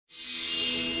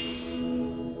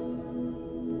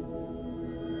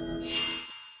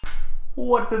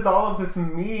What does all of this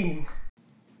mean?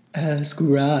 Ask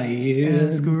Ryan.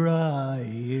 Ask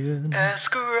Ryan.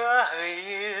 Ask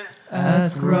Ryan.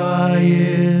 Ask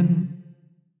Ryan.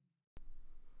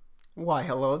 Why,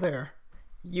 hello there.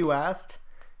 You asked,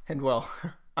 and well,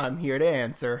 I'm here to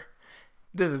answer.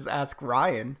 This is Ask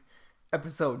Ryan,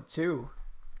 episode 2.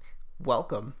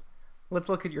 Welcome. Let's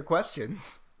look at your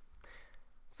questions.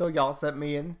 So y'all sent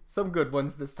me in some good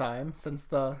ones this time, since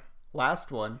the last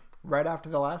one. Right after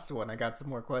the last one, I got some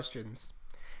more questions.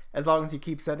 As long as you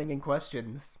keep sending in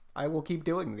questions, I will keep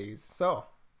doing these. So,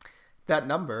 that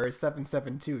number is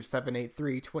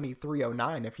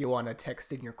 772-783-2309 if you want to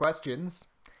text in your questions.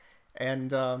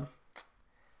 And,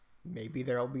 maybe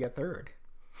there'll be a third.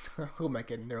 Who am I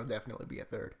kidding? There'll definitely be a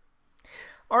third.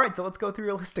 Alright, so let's go through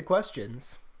your list of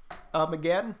questions.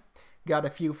 Again, got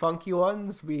a few funky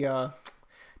ones. We,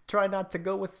 try not to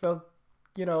go with the,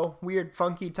 weird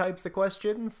funky types of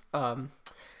questions.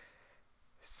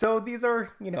 So these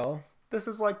are, this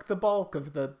is like the bulk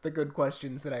of the good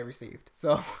questions that I received.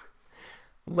 So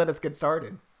let us get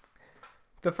started.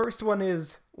 The first one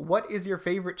is, what is your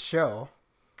favorite show?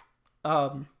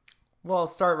 Well, I'll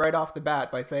start right off the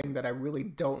bat by saying that I really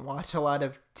don't watch a lot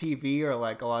of TV or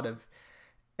like a lot of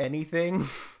anything.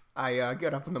 I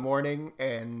get up in the morning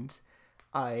and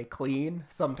I clean,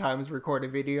 sometimes record a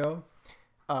video.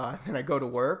 Then I go to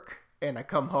work and I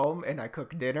come home and I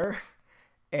cook dinner.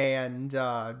 And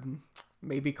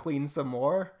maybe clean some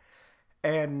more,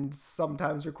 and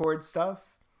sometimes record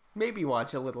stuff, maybe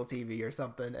watch a little TV or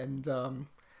something, and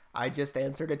I just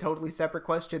answered a totally separate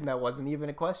question that wasn't even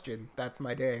a question. That's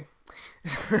my day.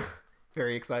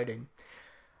 Very exciting.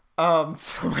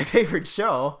 So my favorite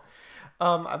show,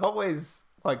 I've always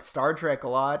liked Star Trek a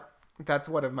lot. That's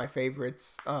one of my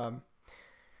favorites.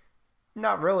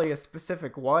 Not really a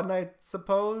specific one, I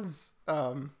suppose.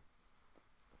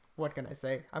 What can I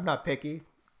say? I'm not picky.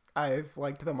 I've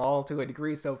liked them all to a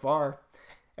degree so far.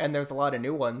 And there's a lot of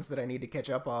new ones that I need to catch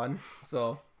up on.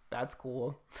 So that's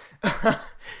cool.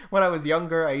 When I was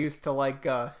younger, I used to like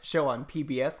a show on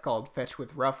PBS called Fetch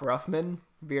with Ruffman.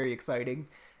 Very exciting.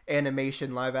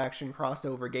 Animation, live action,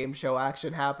 crossover game show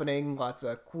action happening. Lots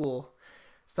of cool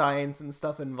science and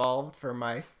stuff involved for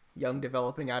my young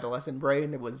developing adolescent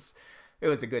brain. It was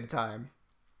a good time.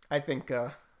 I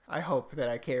hope that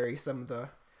I carry some of the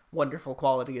wonderful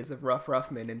qualities of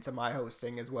Ruffman into my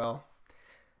hosting as well.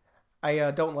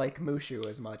 I don't like Mushu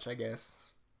as much, I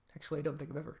guess. Actually, I don't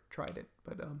think I've ever tried it,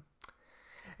 but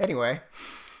anyway.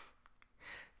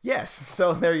 Yes,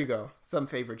 so there you go. Some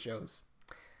favorite shows.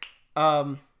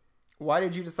 Why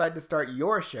did you decide to start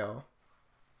your show?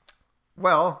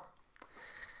 Well,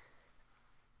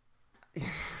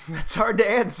 that's hard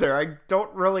to answer. I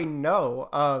don't really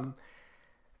know.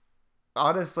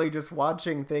 Honestly, just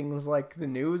watching things like the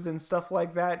news and stuff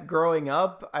like that growing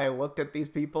up, I looked at these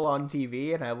people on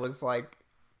TV and I was like,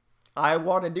 I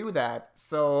want to do that.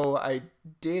 So I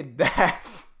did that.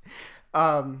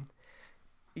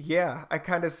 Yeah, I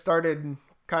kind of started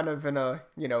kind of in a,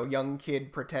 young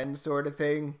kid pretend sort of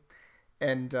thing.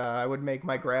 And I would make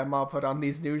my grandma put on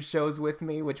these news shows with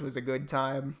me, which was a good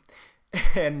time.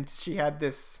 And she had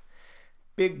this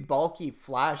big bulky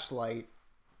flashlight,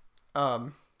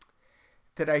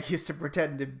 that I used to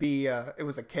pretend to be, it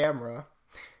was a camera,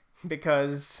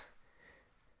 because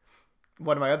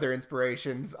one of my other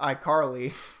inspirations,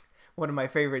 iCarly, one of my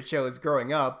favorite shows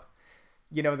growing up,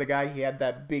 the guy, he had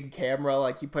that big camera,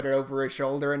 like he put it over his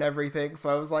shoulder and everything, so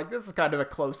I was like, this is kind of a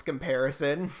close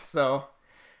comparison, so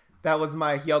that was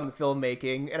my young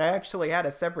filmmaking, and I actually had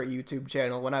a separate YouTube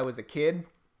channel when I was a kid,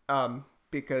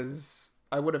 because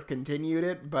I would have continued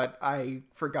it, but I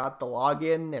forgot the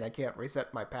login, and I can't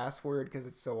reset my password because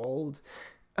it's so old.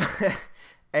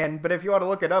 But if you want to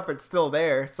look it up, it's still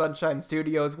there. Sunshine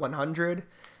Studios 100,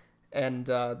 and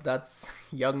that's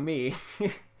young me.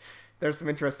 There's some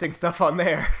interesting stuff on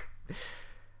there.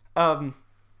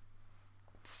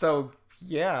 So,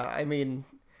 yeah, I mean,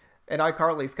 and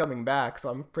iCarly's coming back, so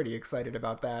I'm pretty excited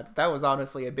about that. That was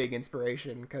honestly a big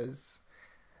inspiration, because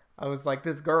I was like,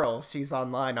 this girl, she's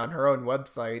online on her own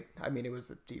website. I mean, it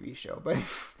was a TV show, but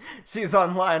she's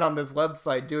online on this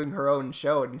website doing her own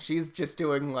show, and she's just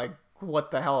doing, like,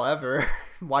 what the hell ever.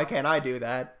 Why can't I do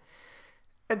that?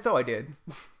 And so I did.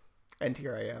 And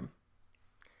here I am.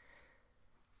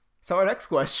 So our next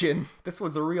question, this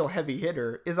was a real heavy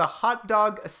hitter. Is a hot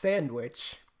dog a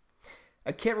sandwich?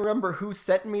 I can't remember who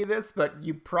sent me this, but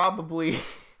you probably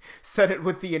said it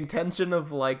with the intention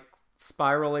of, like,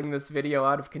 spiraling this video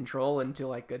out of control into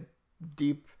like a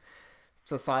deep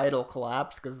societal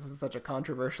collapse, because this is such a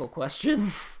controversial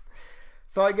question.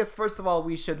 So I guess first of all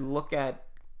we should look at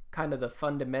kind of the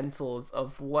fundamentals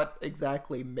of what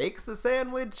exactly makes a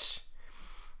sandwich.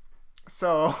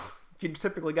 So you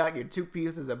typically got your 2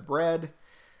 pieces of bread,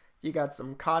 you got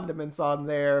some condiments on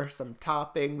there, some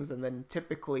toppings, and then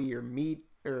typically your meat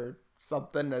or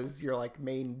something as your like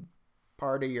main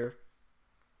part of your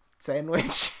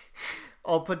sandwich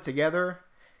all put together.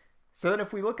 So then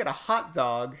if we look at a hot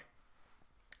dog,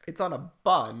 it's on a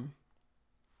bun,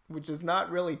 which is not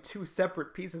really 2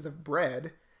 separate pieces of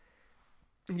bread.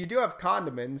 And you do have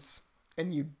condiments,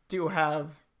 and you do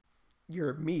have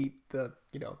your meat, the,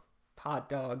 hot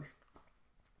dog.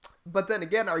 But then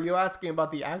again, are you asking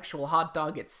about the actual hot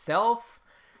dog itself?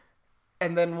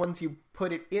 And then once you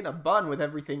put it in a bun with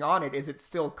everything on it, is it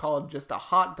still called just a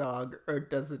hot dog, or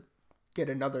does it get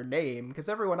another name? Because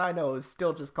everyone I know is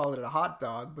still just calling it a hot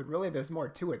dog, but really there's more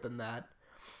to it than that.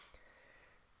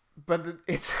 But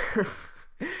it's...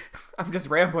 I'm just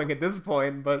rambling at this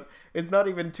point, but it's not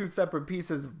even 2 separate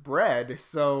pieces of bread,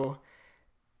 so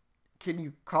can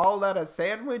you call that a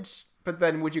sandwich? But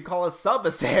then would you call a sub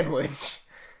a sandwich?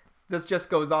 This just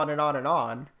goes on and on and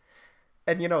on.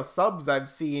 And subs I've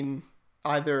seen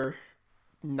either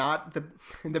not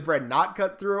the bread not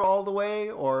cut through all the way,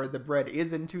 or the bread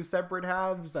is in 2 separate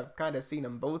halves. I've kind of seen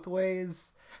them both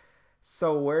ways.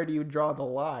 So where do you draw the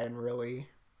line, really?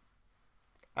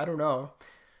 I don't know.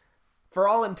 For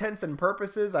all intents and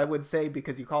purposes, I would say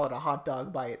because you call it a hot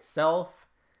dog by itself,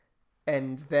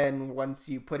 and then once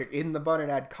you put it in the bun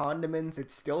and add condiments,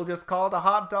 it's still just called a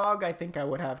hot dog, I think I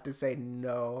would have to say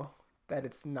no, that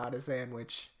it's not a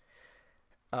sandwich.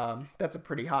 That's a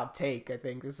pretty hot take, I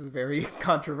think. This is a very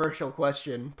controversial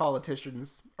question.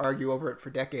 Politicians argue over it for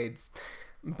decades.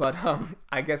 But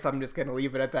I guess I'm just going to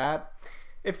leave it at that.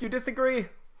 If you disagree,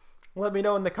 let me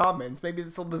know in the comments. Maybe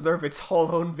this will deserve its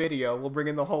whole own video. We'll bring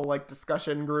in the whole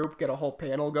discussion group, get a whole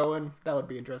panel going. That would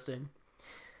be interesting.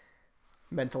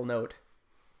 Mental note.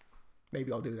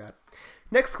 Maybe I'll do that.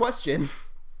 Next question.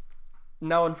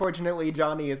 Now, unfortunately,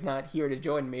 Johnny is not here to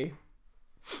join me.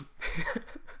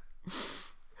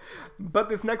 But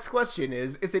this next question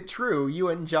is it true you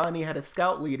and Johnny had a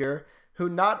scout leader who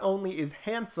not only is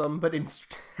handsome,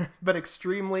 but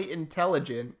extremely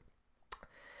intelligent?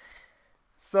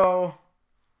 So,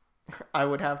 I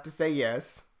would have to say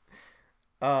yes.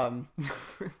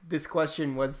 This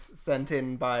question was sent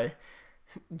in by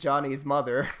Johnny's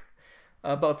mother.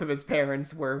 Both of his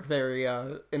parents were very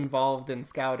involved in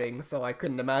scouting, so I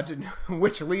couldn't imagine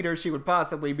which leader she would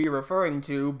possibly be referring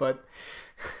to, but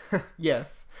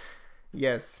yes.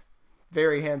 Yes.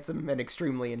 Very handsome and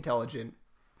extremely intelligent.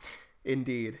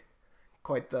 Indeed.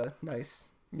 Quite the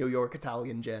nice New York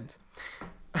Italian gent.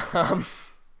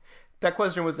 That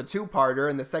question was a 2-parter,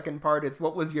 and the second part is,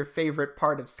 what was your favorite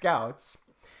part of Scouts?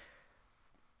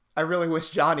 I really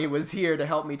wish Johnny was here to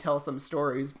help me tell some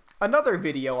stories. Another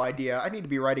video idea, I need to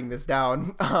be writing this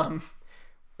down.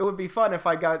 It would be fun if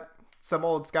I got some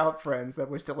old Scout friends that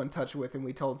we're still in touch with and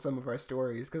we told some of our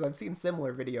stories, because I've seen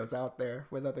similar videos out there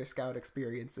with other Scout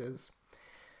experiences.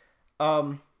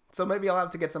 So maybe I'll have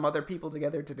to get some other people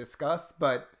together to discuss,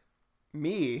 but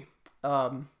me...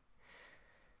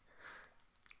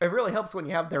 It really helps when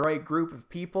you have the right group of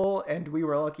people, and we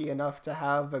were lucky enough to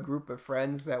have a group of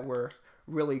friends that were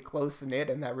really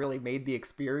close-knit and that really made the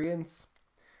experience.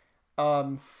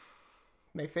 My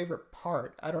favorite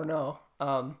part, I don't know.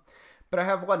 But I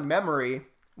have one memory.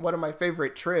 One of my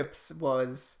favorite trips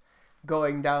was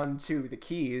going down to the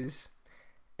Keys,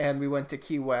 and we went to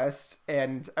Key West,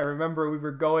 and I remember we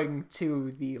were going to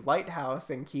the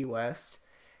lighthouse in Key West,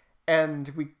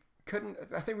 and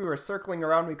I think we were circling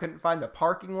around, we couldn't find the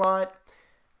parking lot,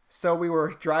 so we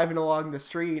were driving along the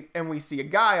street, and we see a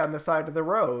guy on the side of the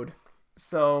road.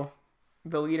 So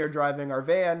the leader driving our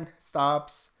van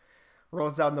stops,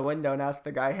 rolls down the window, and asks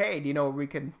the guy, hey, do you know where we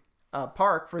can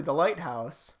park for the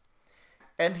lighthouse?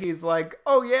 And he's like,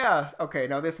 oh yeah. Okay,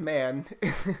 now this man,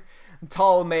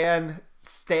 tall man,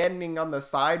 standing on the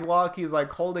sidewalk, he's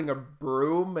holding a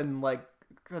broom and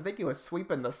I think he was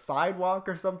sweeping the sidewalk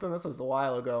or something. This was a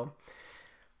while ago.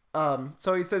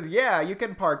 So he says, yeah, you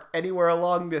can park anywhere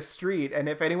along this street, and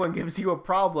if anyone gives you a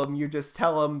problem, you just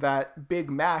tell them that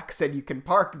Big Mac said you can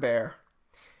park there.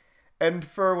 And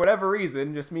for whatever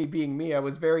reason, just me being me, I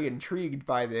was very intrigued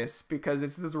by this, because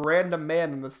it's this random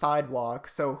man on the sidewalk.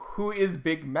 So who is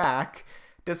Big Mac?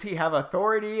 Does he have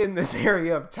authority in this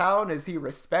area of town? Is he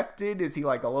respected? Is he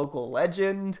like a local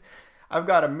legend? I've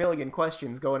got a million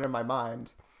questions going in my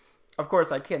mind. Of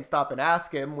course, I can't stop and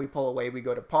ask him. We pull away, we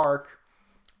go to park.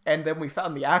 And then we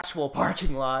found the actual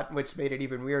parking lot, which made it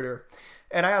even weirder.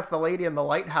 And I asked the lady in the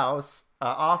lighthouse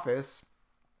office,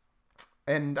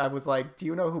 and I was like, do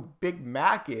you know who Big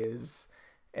Mac is?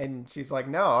 And she's like,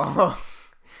 no.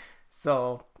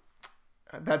 So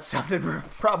that sounded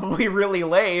probably really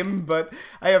lame, but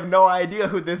I have no idea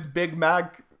who this Big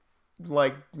Mac,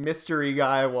 like, mystery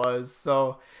guy was.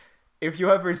 So if you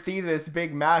ever see this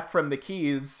Big Mac from the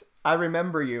Keys, I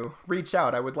remember you. Reach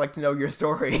out. I would like to know your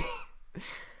story.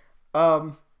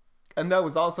 And that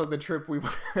was also the trip we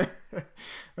were...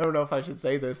 I don't know if I should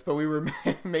say this, but we were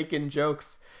making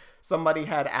jokes. Somebody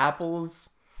had apples,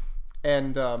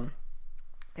 and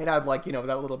it had, like, you know,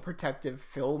 that little protective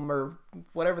film or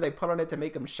whatever they put on it to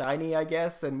make them shiny, I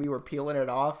guess, and we were peeling it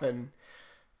off, and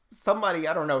somebody,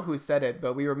 I don't know who said it,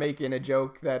 but we were making a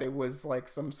joke that it was like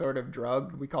some sort of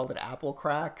drug. We called it apple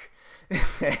crack.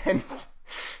 And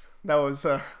that was,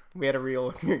 we had a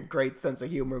real great sense of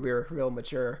humor. We were real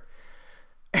mature.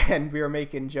 And we were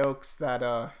making jokes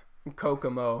that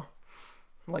Kokomo,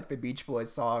 like the Beach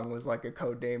Boys song, was like a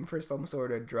code name for some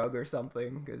sort of drug or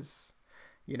something. Because,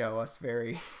 you know, us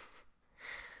very,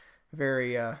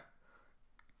 very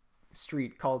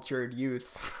street cultured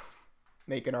youth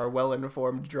making our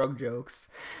well-informed drug jokes.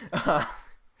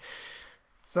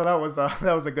 So that was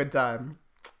a good time.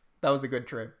 That was a good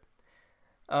trip.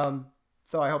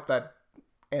 So I hope that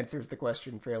answers the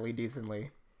question fairly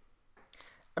decently.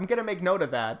 I'm going to make note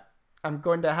of that. I'm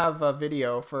going to have a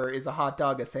video for Is a Hot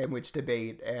Dog a Sandwich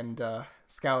debate and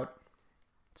Scout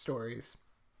stories.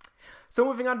 So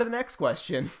moving on to the next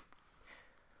question.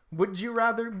 Would you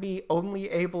rather be only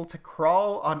able to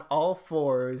crawl on all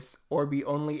fours or be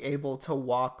only able to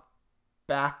walk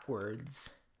backwards?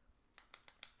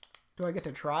 Do I get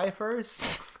to try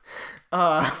first?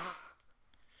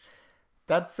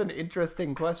 That's an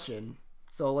interesting question.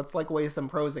 So let's like weigh some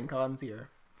pros and cons here.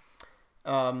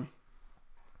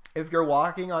 If you're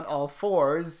walking on all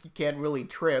fours, you can't really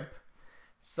trip,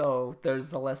 so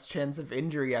there's a less chance of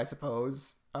injury, I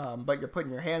suppose. But you're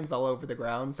putting your hands all over the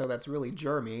ground, so that's really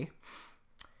germy.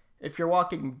 If you're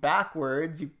walking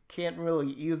backwards, you can't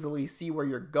really easily see where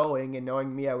you're going, and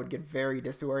knowing me, I would get very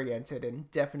disoriented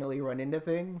and definitely run into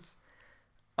things.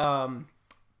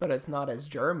 But it's not as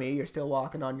germy, you're still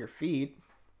walking on your feet.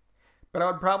 But I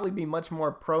would probably be much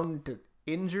more prone to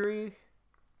injury.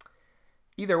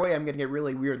 Either way, I'm going to get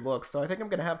really weird looks, so I think I'm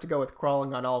going to have to go with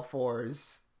crawling on all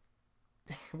fours.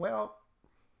 Well,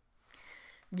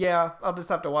 yeah, I'll just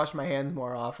have to wash my hands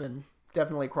more often.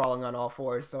 Definitely crawling on all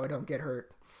fours so I don't get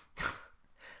hurt.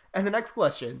 And the next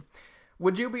question.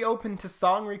 Would you be open to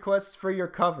song requests for your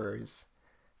covers?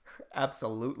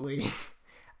 Absolutely.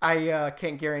 I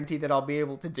can't guarantee that I'll be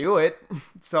able to do it.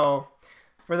 So,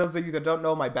 for those of you that don't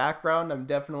know my background, I'm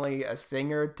definitely a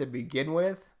singer to begin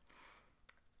with.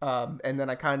 And then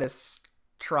I kind of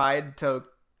tried to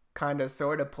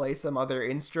sort of play some other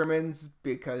instruments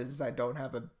because I don't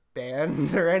have a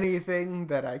band or anything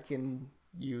that I can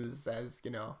use as,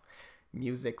 you know,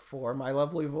 music for my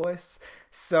lovely voice.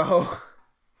 So,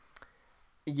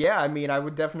 yeah, I mean, I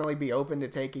would definitely be open to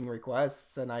taking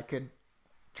requests, and I could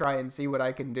try and see what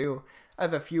I can do. I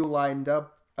have a few lined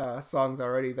up songs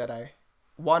already that I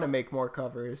want to make more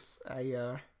covers.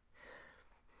 I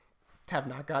have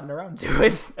not gotten around to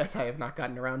it, as I have not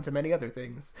gotten around to many other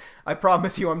things. I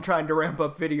promise you I'm trying to ramp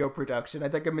up video production. I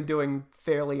think I've been doing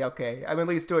fairly okay. I'm at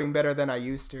least doing better than I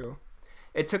used to.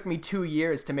 It took me 2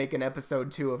 years to make an episode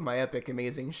 2 of my epic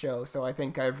amazing show, so I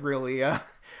think I've really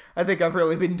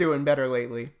been doing better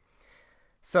lately.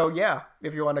 So yeah,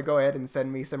 if you want to go ahead and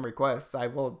send me some requests, I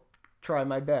will try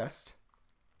my best.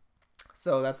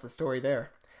 So that's the story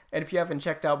there. And if you haven't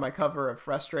checked out my cover of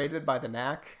Frustrated by The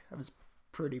Knack, I was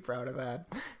pretty proud of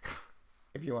that.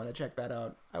 If you want to check that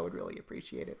out, I would really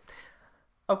appreciate it.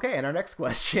 Okay, and our next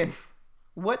question.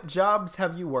 What jobs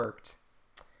have you worked?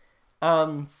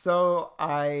 So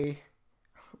I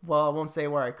won't say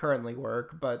where I currently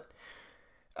work, but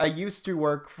I used to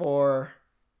work for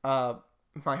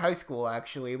my high school,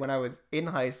 actually. When I was in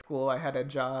high school, I had a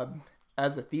job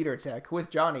as a theater tech, with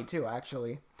Johnny too,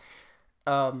 actually.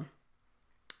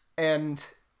 And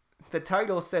the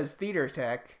title says theater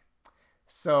tech,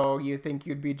 so you think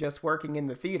you'd be just working in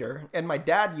the theater. And my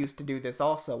dad used to do this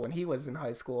also when he was in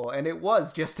high school, and it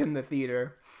was just in the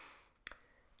theater.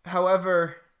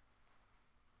 However,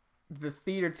 the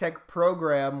theater tech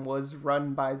program was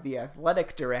run by the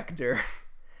athletic director.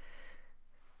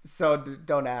 So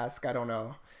don't ask, I don't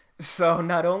know. So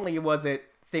not only was it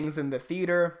things in the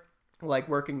theater, like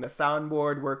working the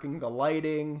soundboard, working the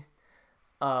lighting,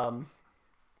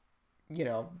 you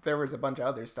know, there was a bunch of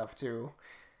other stuff too.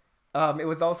 It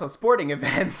was also sporting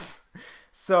events.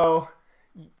 So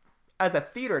as a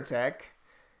theater tech,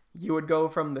 you would go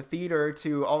from the theater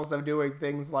to also doing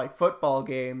things like football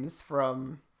games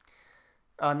from,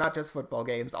 not just football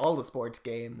games, all the sports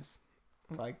games.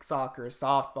 like soccer,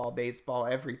 softball, baseball,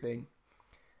 everything.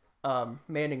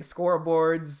 Manning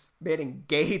scoreboards, manning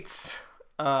gates,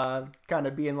 kind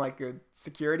of being like a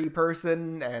security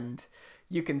person. And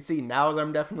you can see now that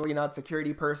I'm definitely not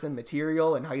security person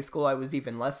material. In high school, I was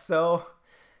even less so.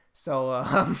 So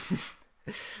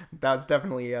that was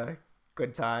definitely a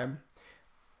good time.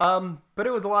 But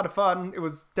it was a lot of fun. It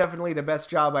was definitely the best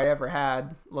job I ever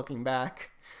had, looking back.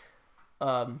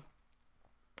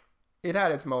 It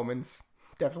had its moments.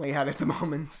 Definitely had its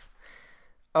moments.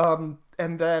 And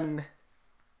then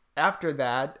after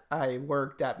that, I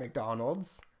worked at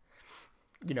McDonald's.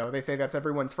 You know, they say that's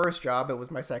everyone's first job. It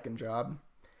was my second job.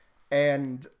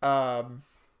 And I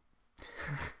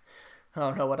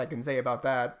don't know what I can say about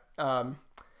that.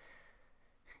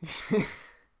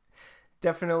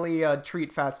 Definitely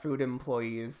treat fast food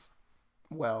employees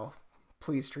well.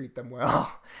 Please treat them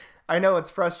well. I know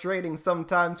it's frustrating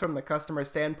sometimes from the customer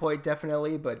standpoint,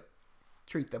 definitely, but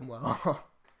treat them well.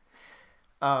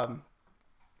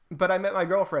 But I met my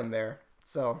girlfriend there,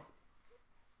 so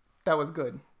that was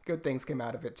good. Good things came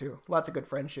out of it, too. Lots of good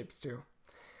friendships, too.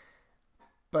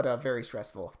 But very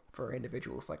stressful for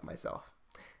individuals like myself.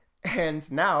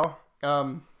 And now,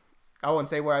 I won't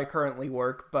say where I currently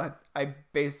work, but I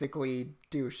basically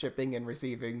do shipping and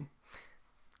receiving.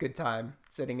 Good time.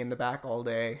 Sitting in the back all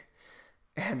day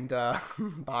and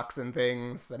boxing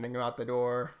things, sending them out the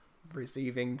door,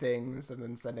 receiving things, and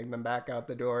then sending them back out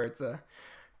the door. It's a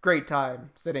great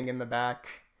time sitting in the back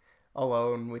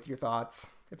alone with your thoughts.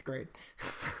 It's great.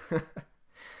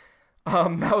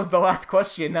 That was the last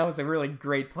question. That was a really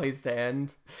great place to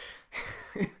end.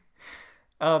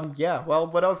 Yeah, well,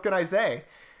 what else can I say?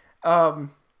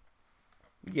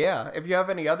 Yeah, if you have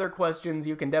any other questions,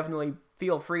 you can definitely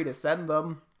feel free to send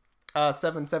them.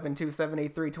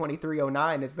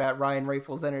 772-783-2309 is that Ryan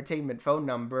Rafuls Entertainment phone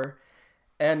number.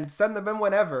 And send them in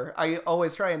whenever. I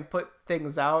always try and put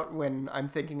things out when I'm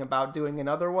thinking about doing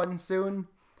another one soon.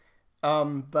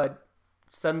 But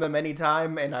send them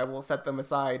anytime, and I will set them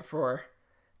aside for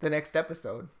the next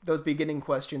episode. Those beginning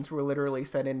questions were literally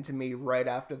sent in to me right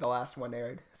after the last one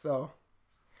aired. So,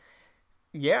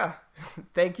 yeah,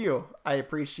 thank you. I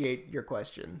appreciate your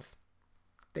questions.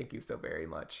 Thank you so very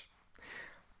much.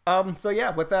 So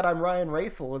yeah, with that, I'm Ryan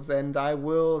Rafuls, and I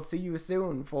will see you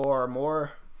soon for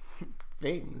more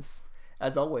things.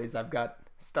 As always, I've got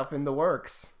stuff in the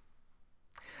works.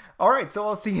 Alright, so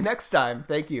I'll see you next time.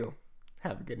 Thank you.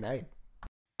 Have a good night.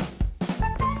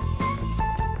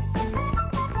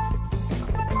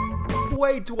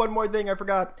 Wait, one more thing I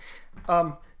forgot.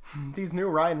 These new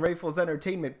Ryan Rafuls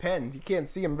Entertainment pens. You can't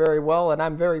see them very well, and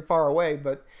I'm very far away,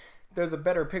 but there's a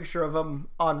better picture of them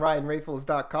on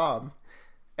ryanrafuls.com.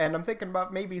 And I'm thinking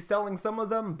about maybe selling some of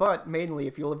them, but mainly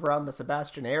if you live around the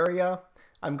Sebastian area,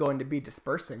 I'm going to be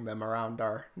dispersing them around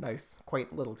our nice,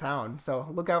 quaint little town. So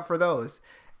look out for those.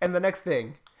 And the next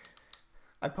thing,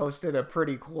 I posted a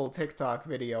pretty cool TikTok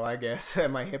video, I guess.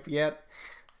 Am I hip yet?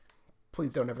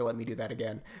 Please don't ever let me do that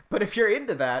again. But if you're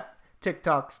into that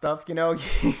TikTok stuff, you know,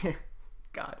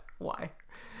 God, why?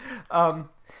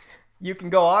 You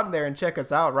can go on there and check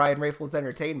us out, Ryan Rafuls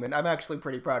Entertainment. I'm actually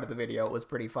pretty proud of the video. It was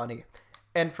pretty funny.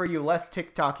 And for you less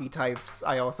TikTok-y types,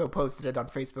 I also posted it on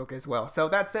Facebook as well. So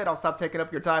that's it. I'll stop taking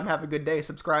up your time. Have a good day.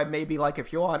 Subscribe, maybe like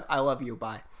if you want. I love you.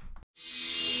 Bye.